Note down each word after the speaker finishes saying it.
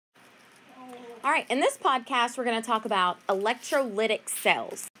All right, in this podcast, we're going to talk about electrolytic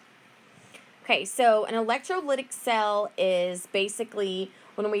cells. Okay, so an electrolytic cell is basically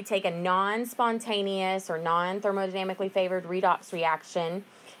when we take a non-spontaneous or non-thermodynamically favored redox reaction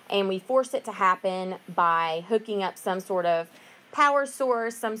and we force it to happen by hooking up some sort of power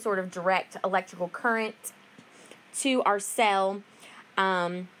source, some sort of direct electrical current to our cell.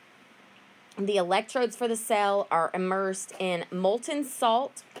 The electrodes for the cell are immersed in molten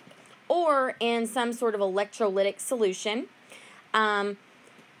salt or in some sort of electrolytic solution. And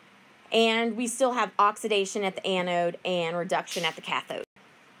we still have oxidation at the anode and reduction at the cathode.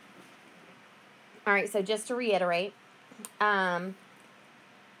 All right, so just to reiterate,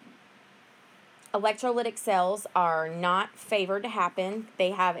 electrolytic cells are not favored to happen.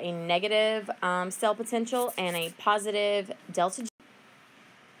 They have a negative cell potential and a positive delta G.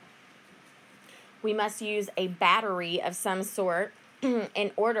 We must use a battery of some sort in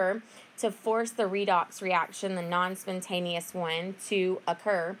order to force the redox reaction, the non-spontaneous one, to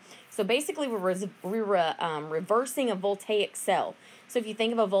occur. So basically, we're reversing a voltaic cell. So if you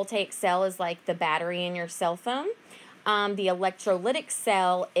think of a voltaic cell as like the battery in your cell phone, the electrolytic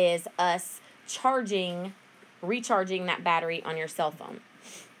cell is us recharging that battery on your cell phone.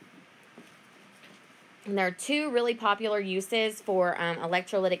 And there are two really popular uses for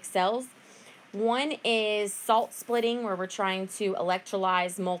electrolytic cells. One is salt splitting, where we're trying to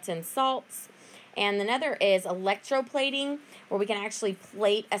electrolyze molten salts. And another is electroplating, where we can actually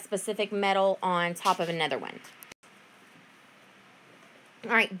plate a specific metal on top of another one.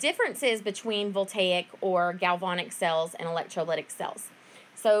 All right, differences between voltaic or galvanic cells and electrolytic cells.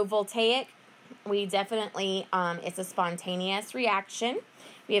 So voltaic, we definitely, it's a spontaneous reaction.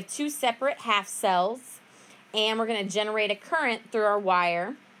 We have two separate half cells, and we're going to generate a current through our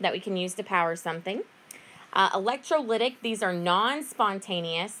wire that we can use to power something. Electrolytic, these are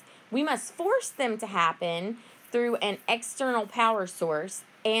non-spontaneous. We must force them to happen through an external power source.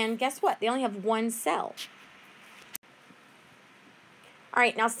 And guess what? They only have one cell. All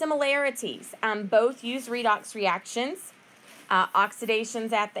right, now similarities. Both use redox reactions.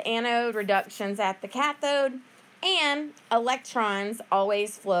 Oxidations at the anode, reductions at the cathode, and electrons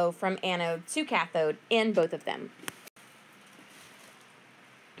always flow from anode to cathode in both of them.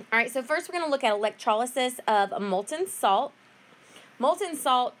 All right, so first we're going to look at electrolysis of a molten salt. Molten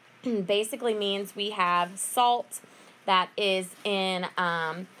salt basically means we have salt that is in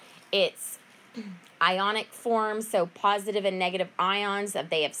its ionic form, so positive and negative ions,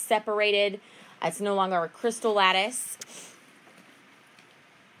 they have separated. It's no longer a crystal lattice.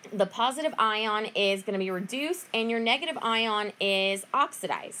 The positive ion is going to be reduced, and your negative ion is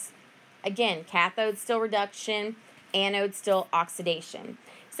oxidized. Again, cathode still reduction, anode still oxidation.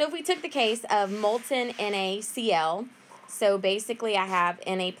 So if we took the case of molten NaCl, so basically I have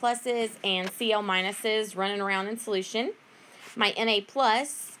Na pluses and Cl minuses running around in solution. My Na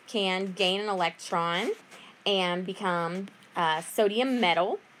plus can gain an electron and become sodium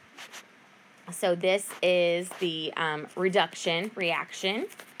metal. So this is the reduction reaction.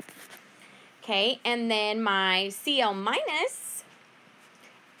 Okay, and then my Cl minus,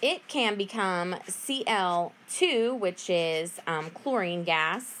 it can become Cl2, which is chlorine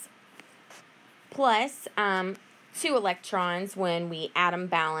gas, plus 2 electrons when we atom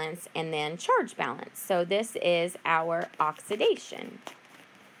balance and then charge balance. So this is our oxidation.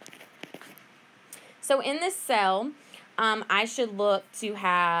 So in this cell, I should look to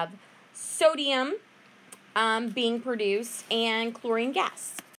have sodium being produced and chlorine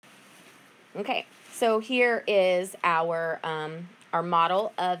gas. Okay, so here is our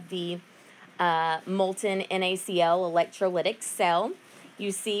model of the molten NaCl electrolytic cell.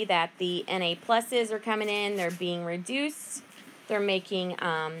 You see that the Na pluses are coming in, they're being reduced, they're making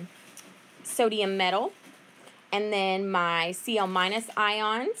sodium metal, and then my Cl minus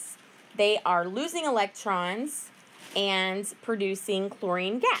ions, they are losing electrons and producing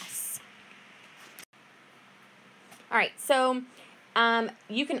chlorine gas. All right, so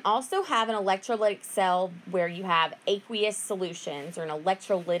you can also have an electrolytic cell where you have aqueous solutions or an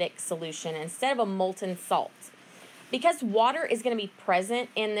electrolytic solution instead of a molten salt. Because water is going to be present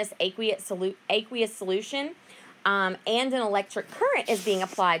in this aqueous solution and an electric current is being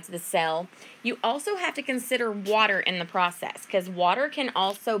applied to the cell, you also have to consider water in the process because water can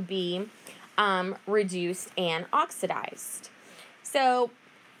also be reduced and oxidized. So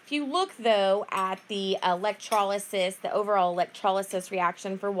if you look, though, at the electrolysis, the overall electrolysis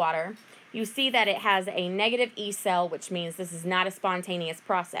reaction for water, you see that it has a negative E cell, which means this is not a spontaneous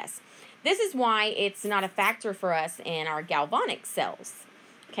process. This is why it's not a factor for us in our galvanic cells,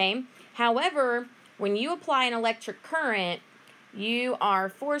 okay? However, when you apply an electric current, you are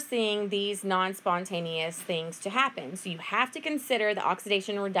forcing these non-spontaneous things to happen. So you have to consider the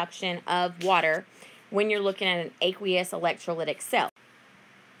oxidation and reduction of water when you're looking at an aqueous electrolytic cell.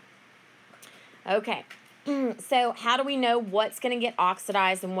 Okay, so how do we know what's going to get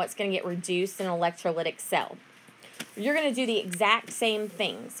oxidized and what's going to get reduced in an electrolytic cell? You're going to do the exact same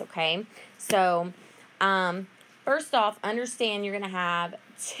things, okay? So, first off, understand you're going to have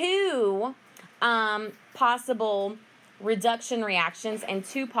two possible reduction reactions and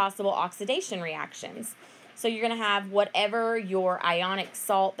two possible oxidation reactions. So you're going to have whatever your ionic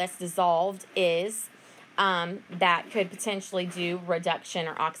salt that's dissolved is, that could potentially do reduction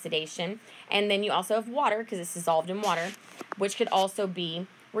or oxidation. And then you also have water, because it's dissolved in water, which could also be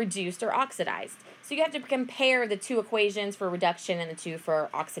reduced or oxidized. So you have to compare the two equations for reduction and the two for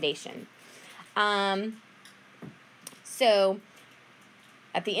oxidation. So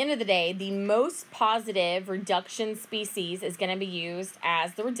at the end of the day, the most positive reduction species is going to be used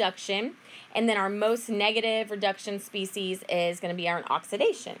as the reduction, and then our most negative reduction species is going to be our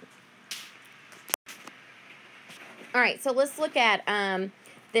oxidation. All right, so let's look at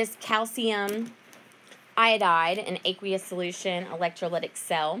this calcium iodide in aqueous solution electrolytic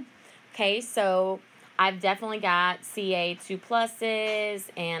cell. Okay, so I've definitely got Ca2 pluses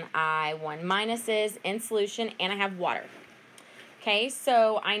and I1 minuses in solution, and I have water. Okay,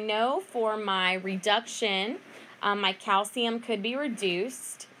 so I know for my reduction, my calcium could be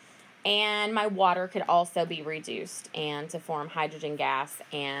reduced, and my water could also be reduced and to form hydrogen gas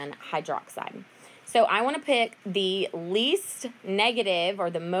and hydroxide. So I want to pick the least negative or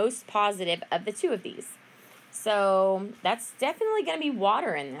the most positive of the two of these. So that's definitely going to be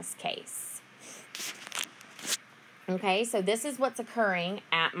water in this case. Okay, so this is what's occurring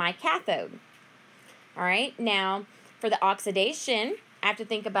at my cathode. All right, now for the oxidation, I have to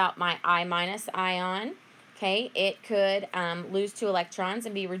think about my I minus ion. Okay, it could lose 2 electrons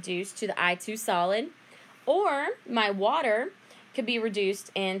and be reduced to the I2 solid, or my water could be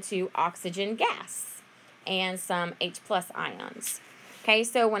reduced into oxygen gas and some H plus ions. Okay,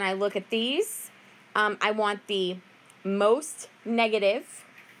 so when I look at these, I want the most negative,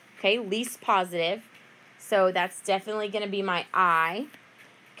 okay, least positive. So that's definitely going to be my I.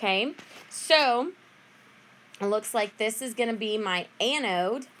 Okay, so it looks like this is going to be my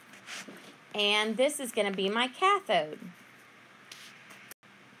anode, and this is going to be my cathode.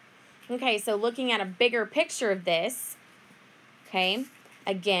 Okay, so looking at a bigger picture of this, okay,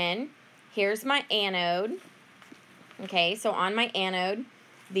 again, here's my anode. Okay, so on my anode,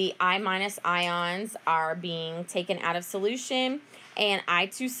 the I minus ions are being taken out of solution, and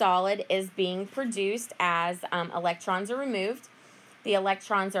I2 solid is being produced as electrons are removed. The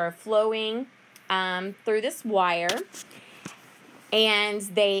electrons are flowing through this wire, and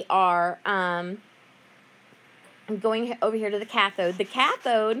they are going over here to the cathode. The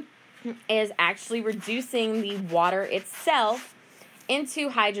cathode is actually reducing the water itself into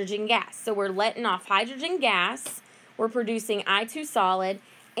hydrogen gas. So we're letting off hydrogen gas, we're producing I2 solid,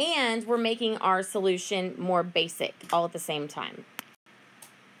 and we're making our solution more basic all at the same time.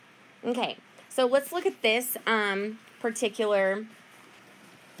 Okay, so let's look at this particular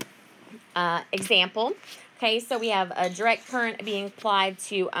example. Okay, so we have a direct current being applied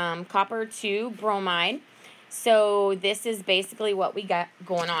to copper to bromide. So this is basically what we got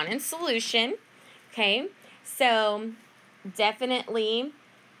going on in solution. Okay, so definitely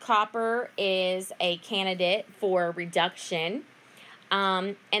copper is a candidate for reduction.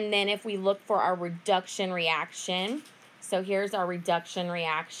 And then if we look for our reduction reaction, so here's our reduction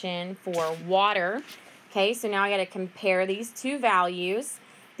reaction for water. Okay, so now I got to compare these two values.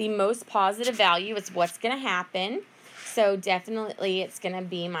 The most positive value is what's going to happen. So definitely it's going to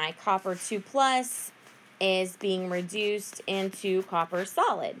be my copper 2 plus is being reduced into copper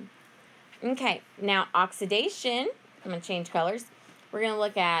solid. Okay, now oxidation, I'm going to change colors. We're going to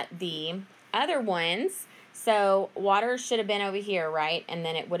look at the other ones. So water should have been over here, right? And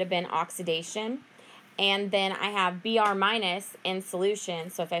then it would have been oxidation. And then I have Br minus in solution.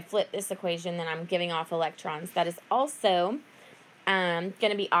 So if I flip this equation, then I'm giving off electrons. That is also going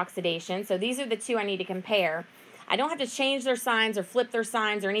to be oxidation. So these are the two I need to compare. I don't have to change their signs or flip their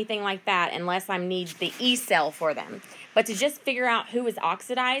signs or anything like that unless I need the E cell for them. But to just figure out who is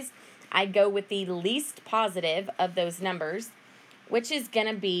oxidized, I'd go with the least positive of those numbers, which is going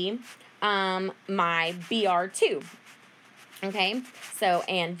to be my Br2. Okay, so,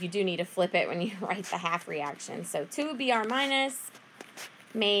 and you do need to flip it when you write the half reaction. So 2 Br minus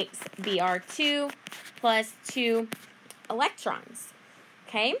makes Br2 plus 2 electrons.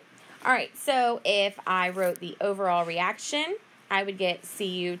 Okay, all right, so if I wrote the overall reaction, I would get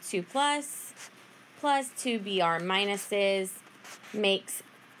Cu2 plus 2 Br minuses makes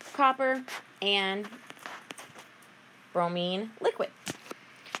copper and bromine liquid.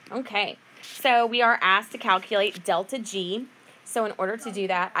 Okay, so we are asked to calculate delta G. So in order to do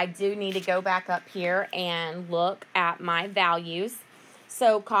that, I do need to go back up here and look at my values.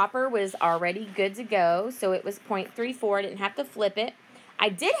 So copper was already good to go, so it was 0.34. I didn't have to flip it. I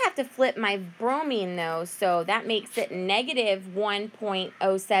did have to flip my bromine though, so that makes it negative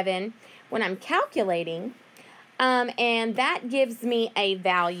 1.07 when I'm calculating. And that gives me a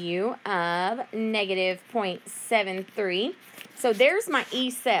value of negative 0.73. So there's my E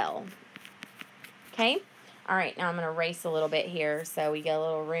cell. Okay? All right, now I'm going to erase a little bit here so we get a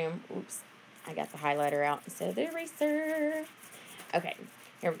little room. Oops, I got the highlighter out instead of the eraser. Okay,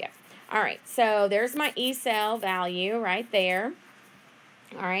 here we go. All right, so there's my E cell value right there.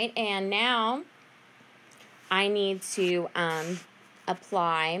 All right, and now I need to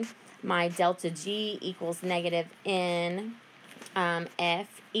apply my delta G equals negative N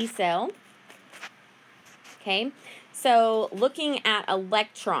F E cell. Okay, so looking at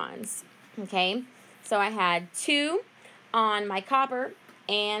electrons, okay, so I had 2 on my copper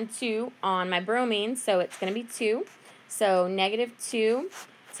and 2 on my bromine, so it's going to be 2. So negative 2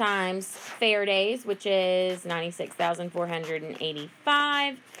 times Faraday's, which is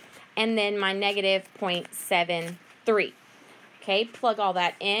 96,485, and then my negative 0.73. Okay, plug all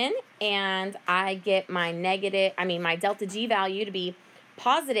that in, and I get my my delta G value to be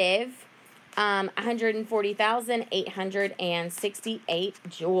positive 140,868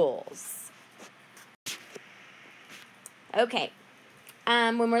 joules. Okay,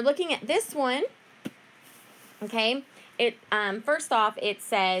 when we're looking at this one, okay, first off, it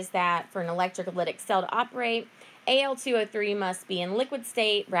says that for an electrolytic cell to operate, Al2O3 must be in liquid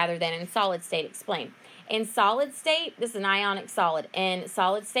state rather than in solid state. Explain. In solid state, this is an ionic solid. In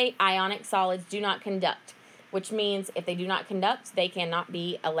solid state, ionic solids do not conduct, which means if they do not conduct, they cannot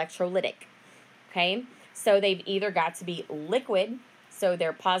be electrolytic. Okay, so they've either got to be liquid, so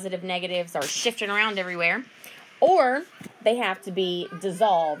their positive negatives are shifting around everywhere, or they have to be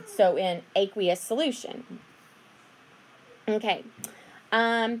dissolved, so in aqueous solution. Okay,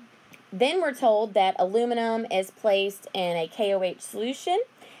 then we're told that aluminum is placed in a KOH solution,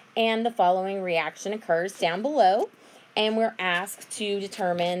 and the following reaction occurs down below, and we're asked to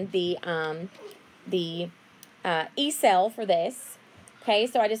determine the E cell for this. Okay,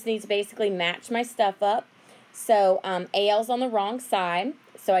 so I just need to basically match my stuff up. So Al's on the wrong side,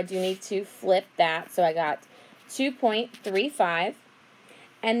 so I do need to flip that. So I got 2.35,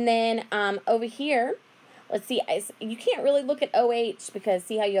 and then over here, let's see, you can't really look at OH because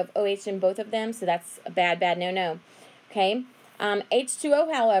see how you have OH in both of them, so that's a bad no-no. Okay,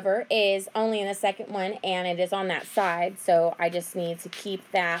 H2O, however, is only in the second one, and it is on that side, so I just need to keep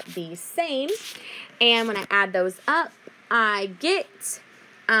that the same. And when I add those up, I get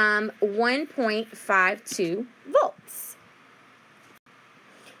 1.52 volts.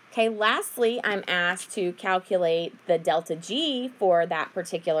 Okay, lastly, I'm asked to calculate the delta G for that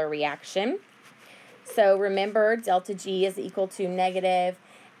particular reaction. So remember, delta G is equal to negative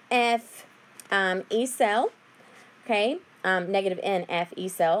F E cell, okay, negative N F E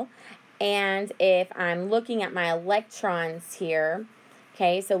cell. And if I'm looking at my electrons here,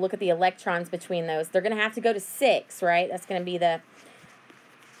 okay, so look at the electrons between those. They're going to have to go to 6, right? That's going to be the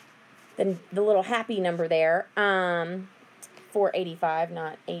little happy number there. 485,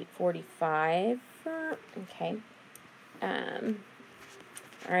 not 845. Okay. All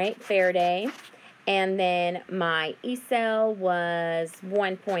right, Faraday. And then my E cell was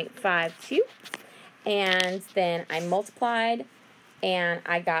 1.52. And then I multiplied, and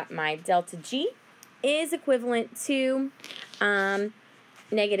I got my delta G is equivalent to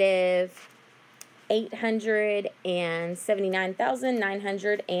negative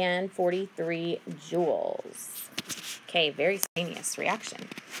 879,943 joules. Okay, very simultaneous reaction.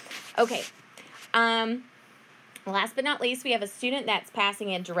 Okay, last but not least, we have a student that's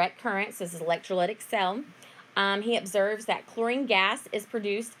passing a direct current. So this is electrolytic cell. He observes that chlorine gas is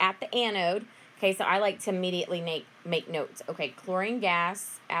produced at the anode. Okay, so I like to immediately make notes. Okay, chlorine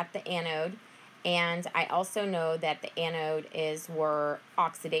gas at the anode. And I also know that the anode is where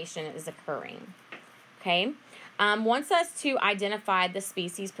oxidation is occurring. Okay, wants us to identify the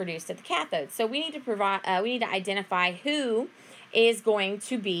species produced at the cathode. So we need to identify who is going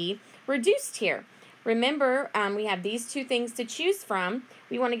to be reduced here. Remember, we have these two things to choose from.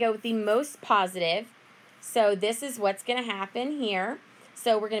 We want to go with the most positive. So this is what's going to happen here.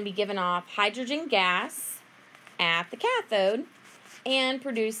 So we're going to be giving off hydrogen gas at the cathode and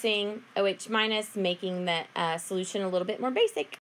producing OH minus, making the solution a little bit more basic.